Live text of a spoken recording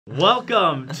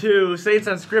Welcome to Saints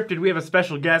Unscripted. We have a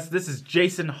special guest. This is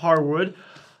Jason Harwood,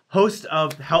 host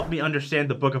of Help Me Understand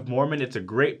the Book of Mormon. It's a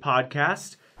great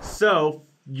podcast. So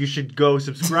you should go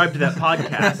subscribe to that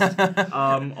podcast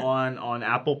on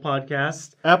Apple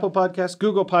Podcast. Apple Podcast,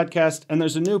 Google Podcast, and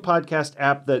there's a new podcast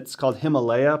app that's called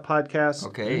Himalaya Podcast.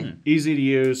 Okay. Easy to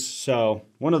use. So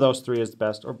one of those three is the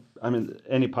best. Or,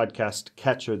 any podcast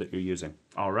catcher that you're using.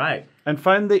 All right. And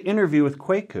find the interview with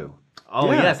KWAKU. Oh,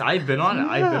 yes. I've been on it.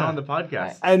 I've been on the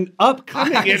podcast. An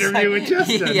upcoming interview with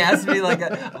Justin. He asked me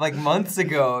like months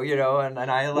ago, and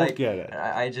I We'll get it.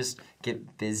 I just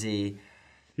get busy.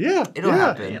 Yeah. It'll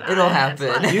happen. It'll happen.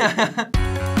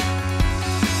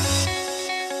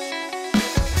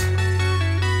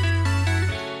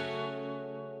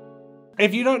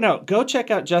 If you don't know, go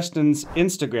check out Justin's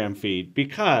Instagram feed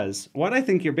because what I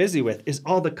think you're busy with is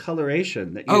all the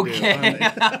coloration that you do.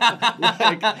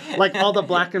 Like all the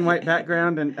black and white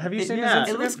background. And have you seen his Instagram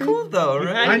It looks feed? cool though,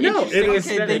 right? I know. It is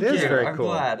very I'm cool.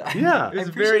 glad. Yeah. I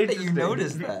appreciate that you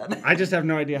noticed that. I just have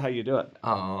no idea how you do it.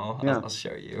 Oh, Yeah. I'll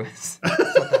show you. It's not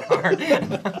that hard.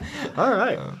 All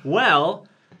right. Well,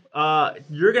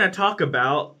 you're going to talk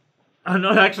about... I'm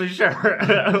not actually sure.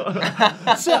 I'll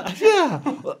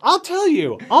tell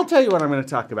you what I'm going to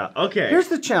talk about. Okay. Here's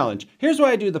the challenge. Here's why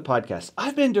I do the podcast.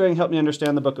 I've been doing Help Me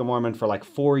Understand the Book of Mormon for like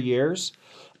 4 years.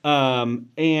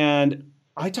 And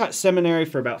I taught seminary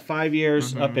for about 5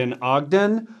 years up in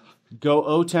Ogden. Go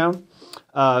O-Town.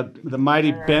 The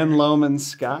mighty Ben Lomond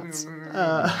Scots.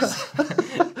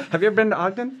 Have you ever been to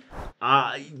Ogden?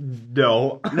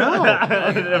 No. No.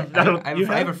 I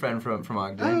have a friend from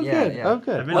Ogden. Oh, yeah, good. yeah. Oh,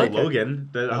 good. I've been to Logan,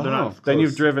 but they're not close. Then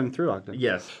you've driven through Ogden.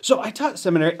 Yes. So I taught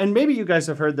seminary, and maybe you guys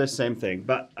have heard this same thing,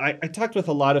 but I talked with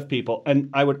a lot of people, and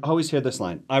I would always hear this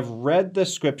line: I've read the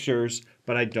scriptures,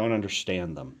 but I don't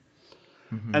understand them.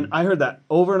 And I heard that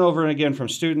over and over and again from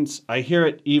students. I hear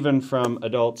it even from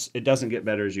adults. It doesn't get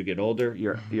better as you get older,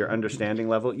 your understanding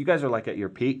level. You guys are like at your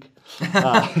peak.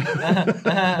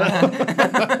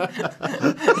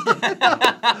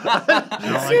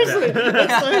 Seriously,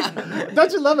 it's like,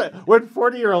 don't you love it? When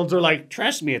 40-year-olds are like,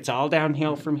 trust me, it's all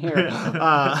downhill from here.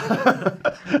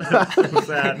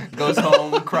 Sad. Goes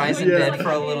home, cries in bed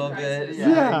for a little bit.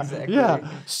 Yeah, exactly. Yeah.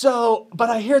 So, but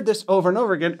I heard this over and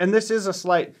over again, and this is a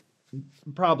slight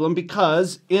problem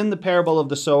because in the parable of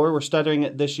the sower, we're studying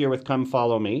it this year with Come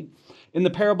Follow Me. In the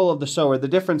parable of the sower, the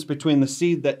difference between the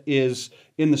seed that is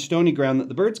in the stony ground that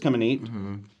the birds come and eat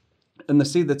and the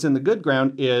seed that's in the good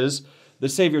ground is the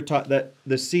Savior taught that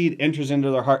the seed enters into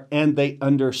their heart and they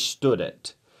understood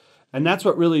it. And that's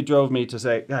what really drove me to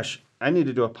say, gosh, I need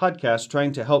to do a podcast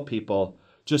trying to help people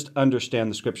just understand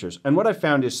the scriptures. And what I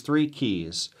found is 3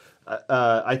 keys.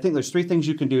 I think there's 3 things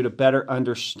you can do to better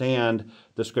understand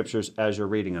the scriptures as you're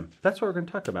reading them. That's what we're going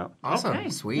to talk about. Awesome. Okay.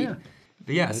 Sweet.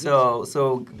 Yeah.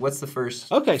 So what's the first?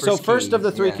 Okay, first key? of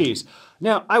the 3 keys.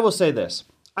 Now, I will say this.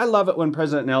 I love it when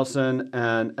President Nelson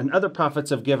and other prophets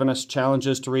have given us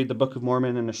challenges to read the Book of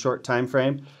Mormon in a short time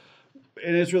frame.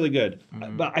 And it's really good.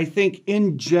 But I think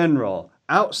in general,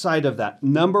 outside of that,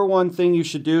 number one thing you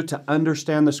should do to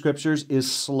understand the scriptures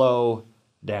is slow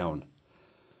down.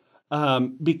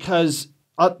 Because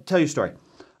I'll tell you a story.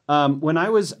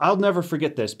 I'll never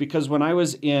forget this because when I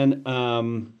was in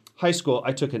high school,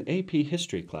 I took an AP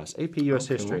history class, AP US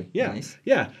history. Cool. Yeah, Nice.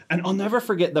 yeah. And I'll never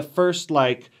forget the first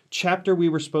chapter we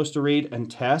were supposed to read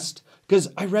and test because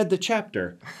I read the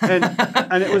chapter and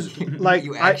it was like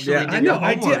You actually did your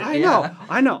homework.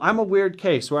 I know. I'm a weird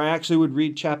case where I actually would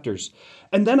read chapters,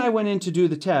 and then I went in to do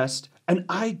the test and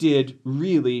I did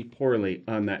really poorly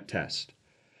on that test.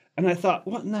 And I thought,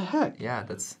 what in the heck? Yeah,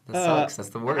 that sucks. That's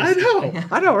the worst. I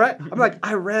know, right? I'm like,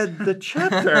 I read the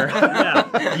chapter.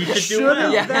 Yeah, you should do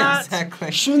it.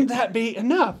 Exactly. Shouldn't that be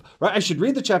enough? Right? I should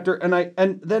read the chapter.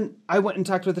 And then I went and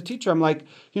talked with the teacher. I'm like,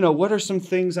 what are some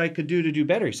things I could do to do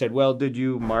better? He said, well, did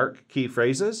you mark key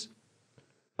phrases?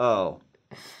 Oh,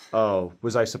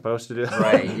 was I supposed to do that?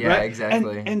 Right, yeah, right?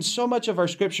 exactly. And so much of our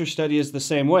scripture study is the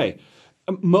same way.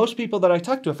 Most people that I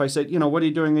talk to, if I said, what are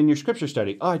you doing in your scripture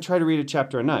study? Oh, I try to read a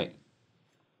chapter a night.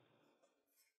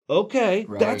 Okay,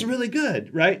 Right. That's really good,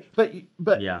 right?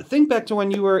 But Yeah. think back to when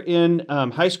you were in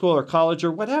high school or college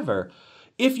or whatever.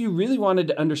 If you really wanted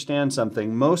to understand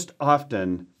something, most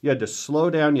often you had to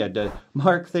slow down, you had to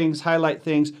mark things, highlight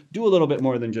things, do a little bit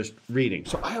more than just reading.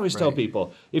 So I always tell Right.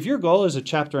 people, if your goal is a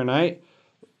chapter a night,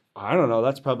 I don't know,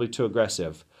 that's probably too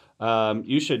aggressive.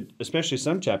 You should, especially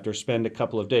some chapters, spend a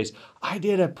couple of days. I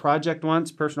did a project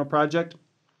once, personal project,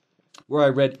 where I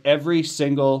read every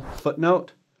single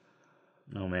footnote.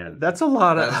 Oh man, That's a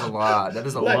lot of. That is a lot. That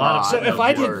is a lot. So if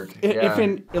I did, work.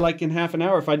 if in half an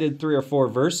hour, if I did 3 or 4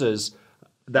 verses,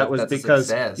 that was that's a because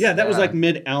success. that was Yeah. like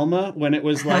mid Alma when it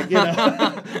was like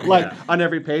like on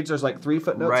every page there's like 3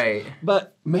 footnotes. Right.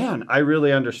 But man, I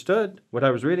really understood what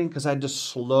I was reading because I had to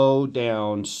slow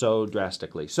down so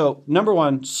drastically. So number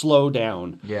 1, slow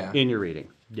down in your reading.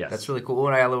 Yes. That's really cool.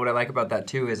 What I like about that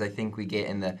too is I think we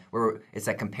get where it's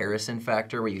that comparison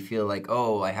factor where you feel like,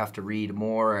 oh, I have to read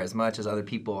more as much as other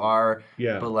people are.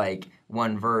 Yeah. But like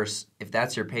one verse, if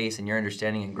that's your pace and you're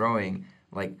understanding and growing,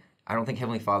 like I don't think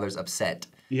Heavenly Father's upset.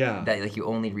 Yeah. That like you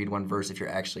only read one verse if you're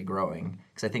actually growing.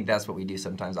 Because I think that's what we do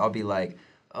sometimes. I'll be like,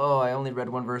 oh, I only read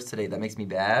one verse today. That makes me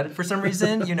bad for some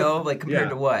reason, like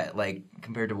compared to what? Like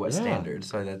compared to what standard?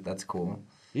 So that's cool.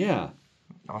 Yeah.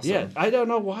 Awesome. Yeah, I don't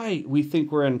know why we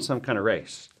think we're in some kind of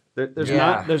race.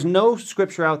 There's no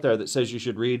scripture out there that says you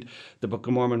should read the Book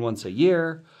of Mormon once a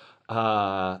year.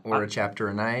 Or a chapter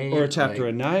a night. Or a chapter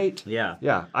a night. Yeah.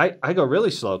 Yeah, I go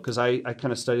really slow because I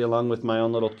kind of study along with my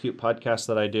own little cute podcast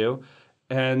that I do.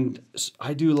 And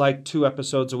I do like 2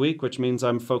 episodes a week, which means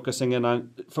I'm focusing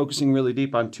really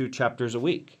deep on 2 chapters a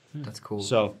week. That's cool.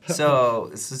 So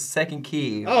this is second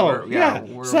key.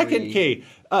 Second key.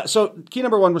 So key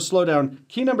number 1 was slow down.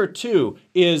 Key number 2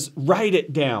 is write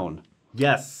it down.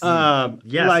 Yes.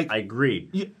 Yes, I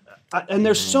agree. And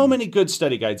there's so many good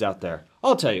study guides out there.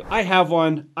 I'll tell you, I have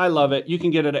one. I love it. You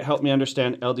can get it at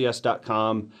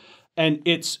helpmeunderstandlds.com. And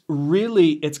it's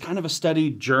kind of a study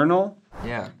journal.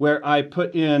 Yeah. Where I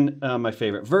put in my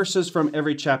favorite verses from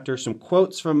every chapter, some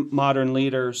quotes from modern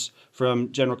leaders,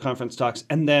 from General Conference talks,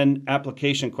 and then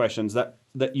application questions that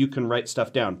you can write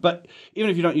stuff down. But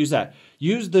even if you don't use that,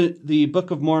 use the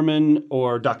Book of Mormon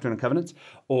or Doctrine and Covenants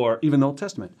or even the Old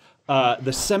Testament.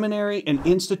 The seminary and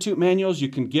institute manuals, you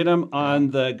can get them on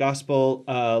the Gospel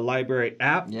Library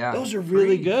app. Yeah. Those are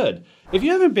really good. If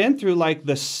you haven't been through like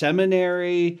the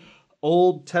seminary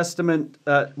Old Testament,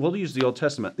 we'll use the Old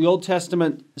Testament. The Old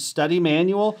Testament study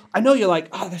manual. I know you're like,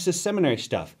 oh, this is seminary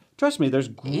stuff. Trust me, there's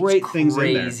great things in there.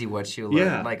 It's crazy what you learn.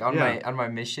 Yeah, like on my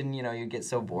mission, you get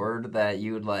so bored that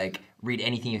you would like read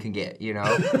anything you can get,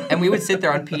 And we would sit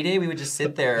there on P Day. We would just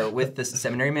sit there with this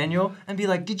seminary manual and be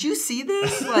like, "Did you see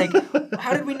this? Like,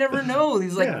 how did we never know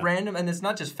these like random?" And it's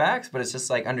not just facts, but it's just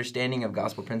like understanding of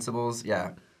gospel principles.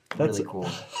 Yeah, really cool.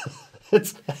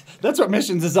 That's what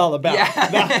missions is all about.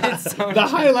 Yeah. The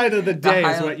highlight of the day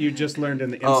is what you just learned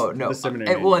in the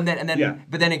seminary.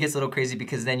 But then it gets a little crazy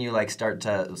because then you like start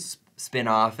to spin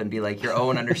off and be like your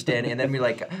own understanding, and then we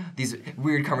like these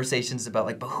weird conversations about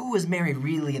like, but who was Mary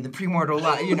really in the premortal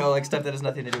life? Like stuff that has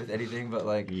nothing to do with anything, but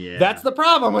like that's the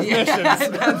problem with missions.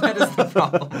 that is the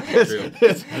problem.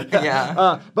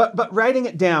 But writing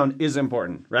it down is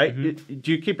important, right? Mm-hmm.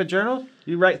 Do you keep a journal?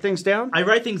 You write things down? I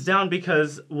write things down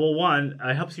because, well, one,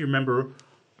 it helps you remember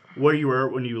where you were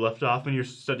when you left off when you're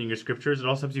studying your scriptures. It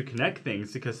also helps you connect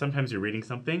things because sometimes you're reading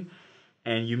something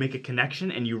and you make a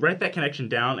connection and you write that connection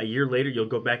down. A year later, you'll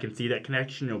go back and see that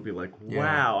connection. You'll be like,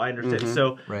 wow, I understand. Mm-hmm.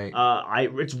 So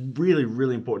it's really,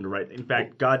 really important to write. In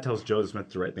fact, God tells Joseph Smith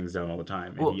to write things down all the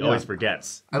time, and he always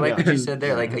forgets. I like what you said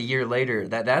there. Like a year later,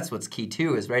 that's what's key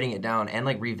too, is writing it down and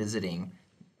like revisiting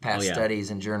past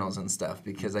studies and journals and stuff,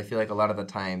 because I feel like a lot of the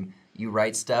time you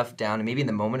write stuff down and maybe in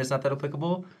the moment it's not that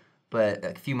applicable, but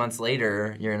a few months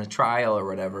later you're in a trial or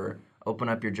whatever, open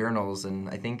up your journals, and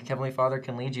I think Heavenly Father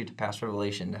can lead you to past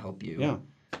revelation to help you in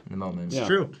the moment. It's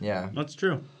true. Yeah. That's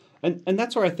true. And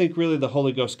that's where I think really the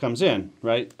Holy Ghost comes in,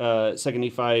 right? 2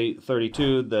 Nephi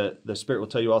 32, the Spirit will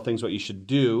tell you all things what you should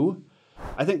do.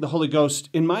 I think the Holy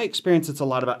Ghost, in my experience, it's a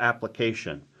lot about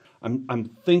application. I'm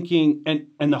thinking,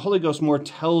 and the Holy Ghost more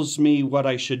tells me what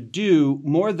I should do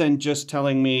more than just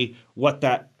telling me what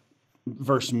that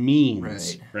verse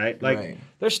means, right? Like,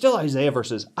 there's still Isaiah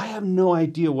verses. I have no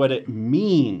idea what it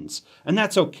means, and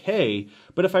that's okay.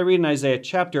 But if I read an Isaiah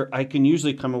chapter, I can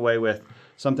usually come away with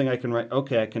something I can write.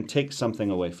 Okay, I can take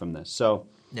something away from this. So,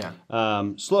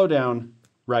 slow down,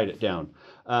 write it down.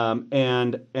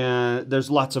 And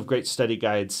there's lots of great study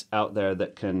guides out there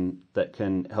that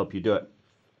can help you do it.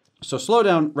 So slow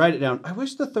down, write it down. I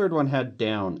wish the third one had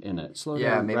down in it. Slow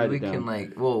down, maybe write we it down. can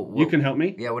like. You can help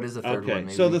me? Yeah, what is the third one?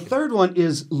 Maybe so the third one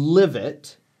is live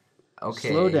it. Okay.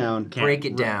 Slow down. Break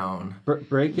it down.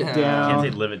 Break it down. Can't say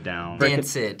live it down.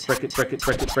 Dance it. Break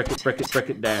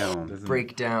it down.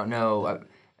 Break down. No,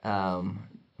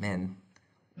 man.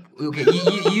 Okay,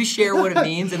 you share what it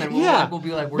means, and then we'll be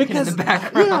like working in the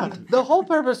background. Yeah, the whole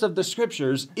purpose of the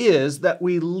scriptures is that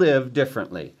we live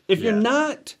differently. If you're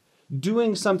not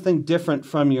doing something different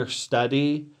from your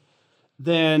study,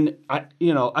 then I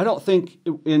don't think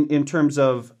in terms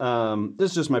of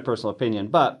this is just my personal opinion,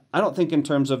 but I don't think in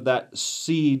terms of that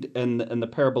seed and the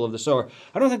parable of the sower,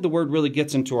 I don't think the word really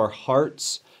gets into our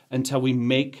hearts until we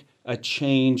make a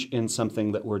change in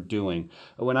something that we're doing.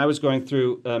 When I was going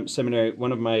through seminary,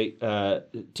 one of my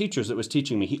teachers that was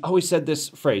teaching me, he always said this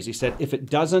phrase. He said, if it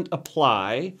doesn't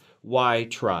apply, why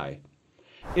try?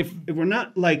 If we're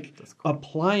not like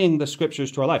applying the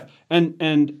scriptures to our life,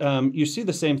 and you see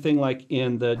the same thing like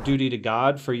in the duty to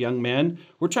God for young men.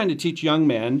 We're trying to teach young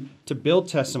men to build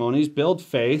testimonies, build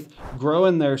faith, grow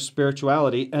in their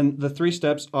spirituality, and the 3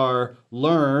 steps are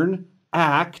learn,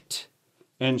 act,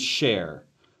 and share,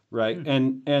 right?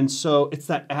 And so it's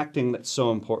that acting that's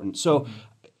so important. So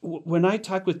when I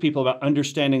talk with people about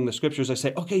understanding the scriptures, I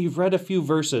say, okay, you've read a few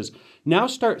verses. Now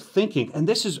start thinking, and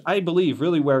this is, I believe,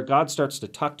 really where God starts to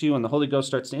talk to you and the Holy Ghost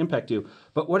starts to impact you.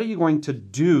 But what are you going to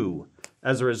do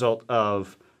as a result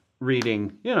of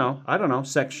reading, I don't know,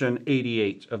 section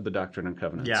 88 of the Doctrine and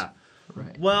Covenants? Yeah.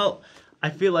 Right. Well,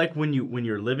 I feel like when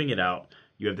you're living it out,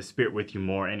 you have the Spirit with you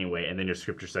more anyway, and then your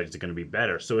scripture studies are going to be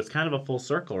better. So it's kind of a full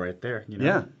circle right there.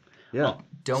 Yeah. Well,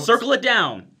 Don't circle it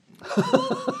down.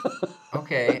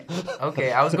 Okay.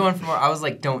 I was going for more. I was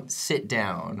like, don't sit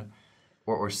down,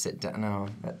 or sit down. No,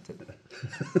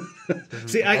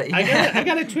 See, I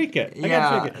gotta tweak it.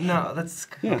 No, that's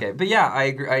okay. But yeah, I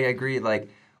agree. Like,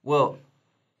 well,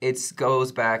 it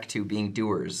goes back to being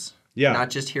doers. Yeah. Not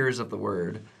just hearers of the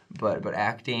word, but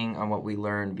acting on what we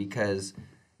learn, because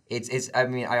it's. I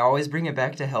mean, I always bring it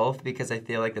back to health because I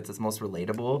feel like that's the most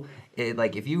relatable.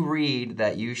 Like, if you read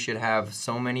that you should have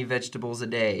so many vegetables a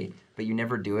day, but you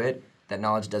never do it, that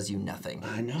knowledge does you nothing.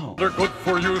 I know. They're good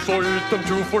for you, so eat them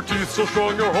too, for teeth so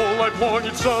strong your whole life long.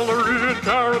 Eat celery and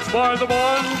carrots by the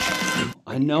bunch.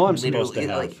 I know I'm supposed to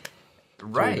have. Like,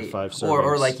 right. 3 to 5 or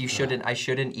servings. like I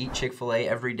shouldn't eat Chick-fil-A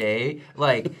every day.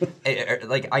 Like,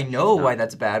 I know why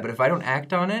that's bad, but if I don't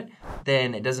act on it,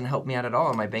 then it doesn't help me out at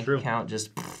all. My bank account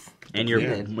just And your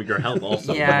health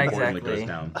also Yeah, importantly exactly. goes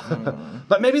down.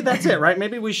 But maybe that's it, right?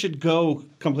 Maybe we should go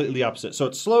completely opposite. So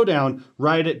it's slow down,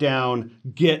 write it down,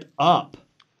 get up.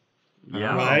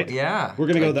 Yeah. Right? Yeah. We're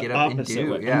going to go Like, the get up and opposite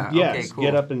do. way. Yeah. Yes, Okay, cool.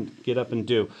 get up and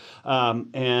do.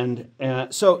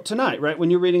 So tonight, right, when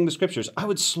you're reading the scriptures, I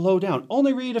would slow down.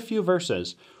 Only read a few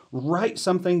verses. Write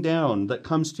something down that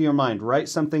comes to your mind. Write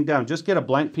something down. Just get a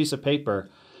blank piece of paper.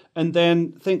 And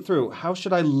then think through, how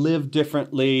should I live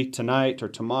differently tonight or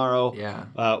tomorrow? Yeah.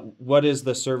 What is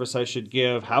the service I should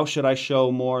give? How should I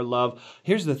show more love?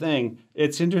 Here's the thing.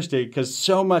 It's interesting because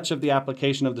so much of the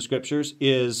application of the scriptures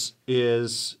is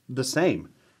the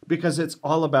same because it's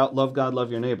all about love God,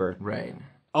 love your neighbor. Right.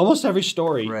 Almost every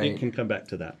story, Right. it can come back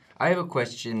to that. I have a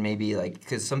question, maybe, like,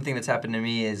 because something that's happened to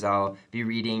me is I'll be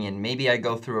reading and maybe I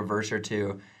go through a verse or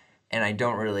two and I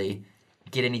don't really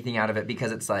get anything out of it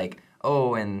because it's like,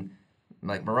 oh, and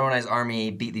like Moroni's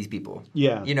army beat these people.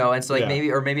 Yeah. And so like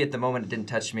Yeah. maybe at the moment it didn't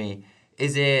touch me.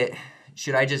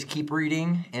 Should I just keep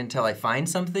reading until I find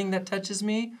something that touches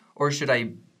me? Or should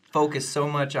I focus so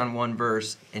much on one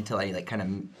verse until I like kind of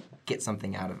get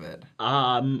something out of it?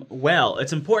 Well,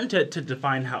 it's important to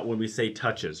define how when we say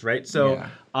touches, right? So,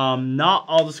 Yeah. not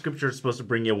all the scriptures are supposed to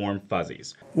bring you warm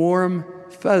fuzzies. Warm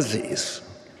fuzzies.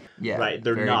 Yeah. Right,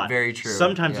 they're very, not. Very true.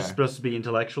 Sometimes yeah. they're supposed to be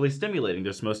intellectually stimulating.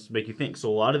 They're supposed to make you think. So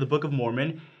a lot of the Book of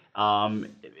Mormon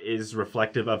is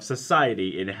reflective of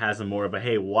society. It has a more of a,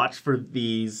 hey, watch for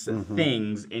these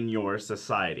things in your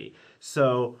society.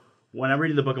 So when I'm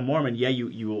reading the Book of Mormon, yeah,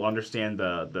 you will understand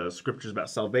the scriptures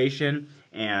about salvation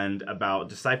and about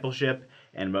discipleship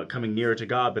and about coming nearer to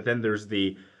God. But then there's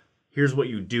here's what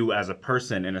you do as a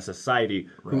person in a society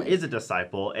who is a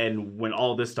disciple. And when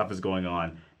all this stuff is going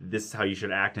on, this is how you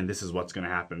should act and this is what's going to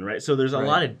happen, right? So there's a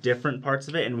lot of different parts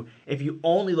of it. And if you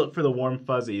only look for the warm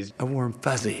fuzzies, A warm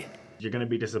fuzzy. you're going to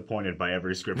be disappointed by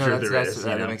every scripture No, there is.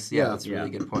 that you know? makes Yeah. that's a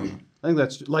really good point. I think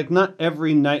that's like not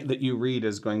every night that you read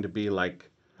is going to be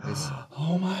like,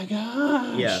 oh my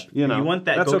gosh. Yeah, You know, you want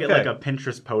that? that's Go get okay. like a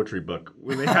Pinterest poetry book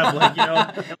where they have like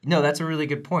No, that's a really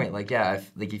good point. Like, yeah,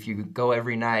 if you go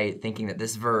every night thinking that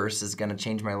this verse is going to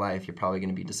change my life, you're probably going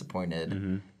to be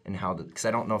disappointed in how because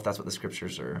I don't know if that's what the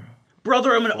scriptures are.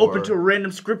 brother, I'm going to open to a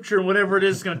random scripture and whatever it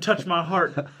is going to touch my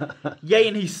heart. Yea,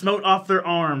 and he smote off their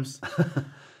arms.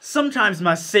 Sometimes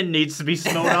my sin needs to be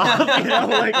smote off.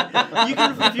 Like you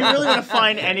can, if you really want to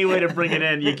find any way to bring it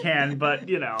in, you can. But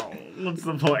what's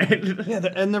the point? Yeah,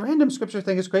 and the random scripture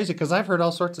thing is crazy because I've heard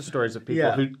all sorts of stories of people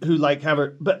Yeah. who like have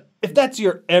it. But if that's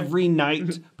your every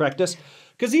night practice,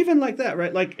 because even like that,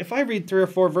 right? Like if I read 3 or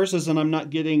 4 verses and I'm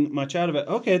not getting much out of it,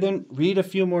 okay, then read a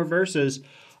few more verses.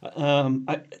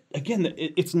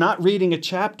 It's not reading a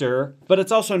chapter, but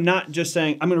it's also not just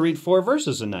saying I'm going to read 4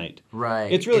 verses a night.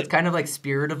 Right. It's kind of like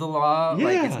spirit of the law.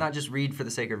 Like Yeah. it's not just read for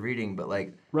the sake of reading, but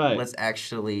like Right. let's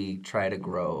actually try to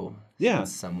grow Yeah. in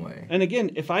some way. And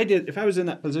again, if I was in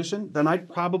that position, then I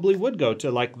probably would go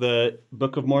to like the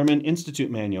Book of Mormon Institute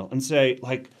manual and say,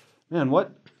 like, man,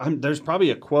 there's probably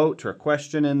a quote or a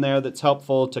question in there that's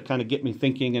helpful to kind of get me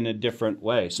thinking in a different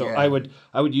way. So Yeah.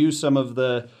 I would use some of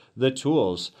the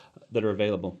tools that are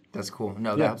available. That's cool.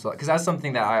 No, Yeah. absolutely. Because that's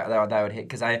something that I would hit.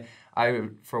 Because I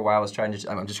for a while was trying to.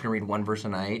 I'm just gonna read one verse a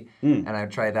night, and I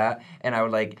would try that, and I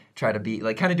would like try to be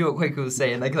like kind of do what KWAKU was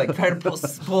saying, like try to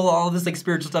pull all this like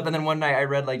spiritual stuff. And then one night I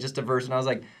read like just a verse, and I was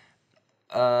like.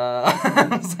 I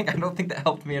was like, I don't think that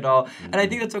helped me at all, and I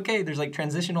think that's okay. There's like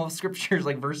transitional scriptures,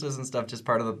 like verses and stuff, just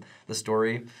part of the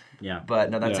story. Yeah.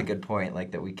 But no, that's Yeah. a good point.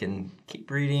 Like that we can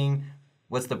keep reading.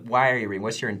 Why are you reading?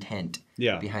 What's your intent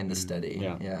behind the study?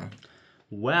 Yeah.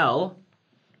 Well,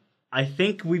 I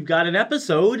think we've got an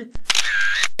episode.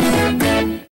 The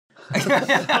end.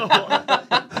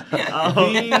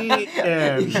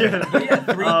 Yeah,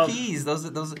 three keys.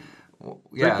 Those.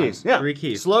 Yeah. 3 keys. Yeah. 3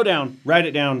 keys. Slow down, write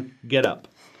it down, get up.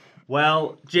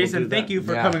 Well, Jason, do thank that. you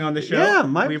for Yeah. coming on the show. Yeah,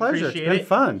 my we pleasure. It's Appreciate been it.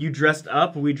 fun. You dressed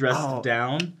up, we dressed Oh,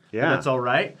 down. yeah. That's all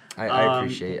right. I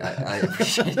appreciate. I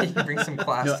appreciate it. You bring some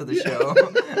class to the show.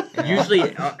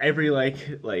 Usually, every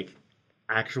like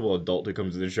actual adult who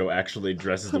comes to the show actually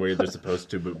dresses the way they're supposed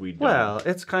to, but we don't. Well,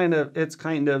 it's kind of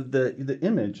the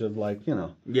image of like, you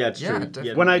know. Yeah, it's Yeah, true.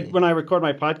 definitely. When I record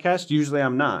my podcast, usually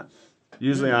I'm not.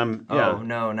 Usually I'm Oh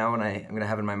no! Now I'm gonna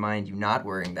have in my mind you not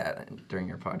wearing that during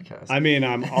your podcast. I mean,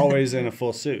 I'm always in a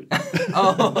full suit.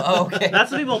 Oh, okay. That's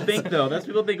what people think, though. That's what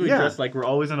people think we Yeah. dress like we're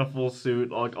always in a full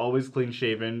suit, like always clean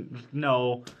shaven.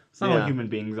 No, it's not Yeah. what human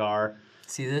beings are.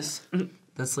 See this?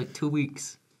 That's like 2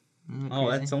 weeks. Oh,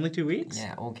 that's only 2 weeks?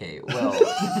 Yeah. Okay. Well.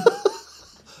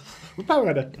 We're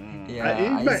probably gonna.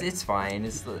 Yeah. It's fine.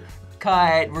 It's the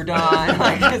cut. We're done.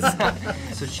 Like,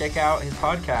 so check out his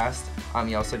podcast.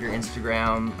 You also have your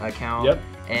Instagram account. Yep.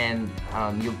 And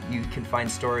you can find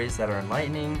stories that are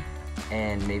enlightening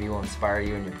and maybe will inspire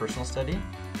you in your personal study.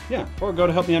 Yeah, or go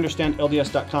to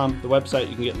helpmeunderstandlds.com, the website.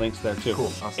 You can get links there too. Cool,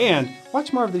 awesome. And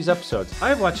watch more of these episodes.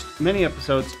 I've watched many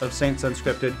episodes of Saints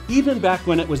Unscripted, even back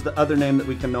when it was the other name that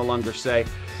we can no longer say.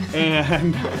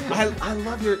 And I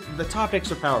love the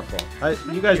topics are powerful.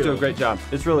 You guys do a great job.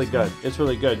 It's really good. It's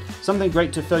really good. Something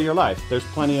great to fill your life. There's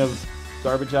plenty of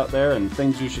garbage out there and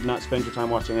things you should not spend your time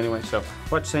watching anyway. So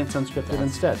watch Saints Unscripted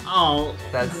instead. Oh,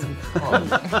 That's.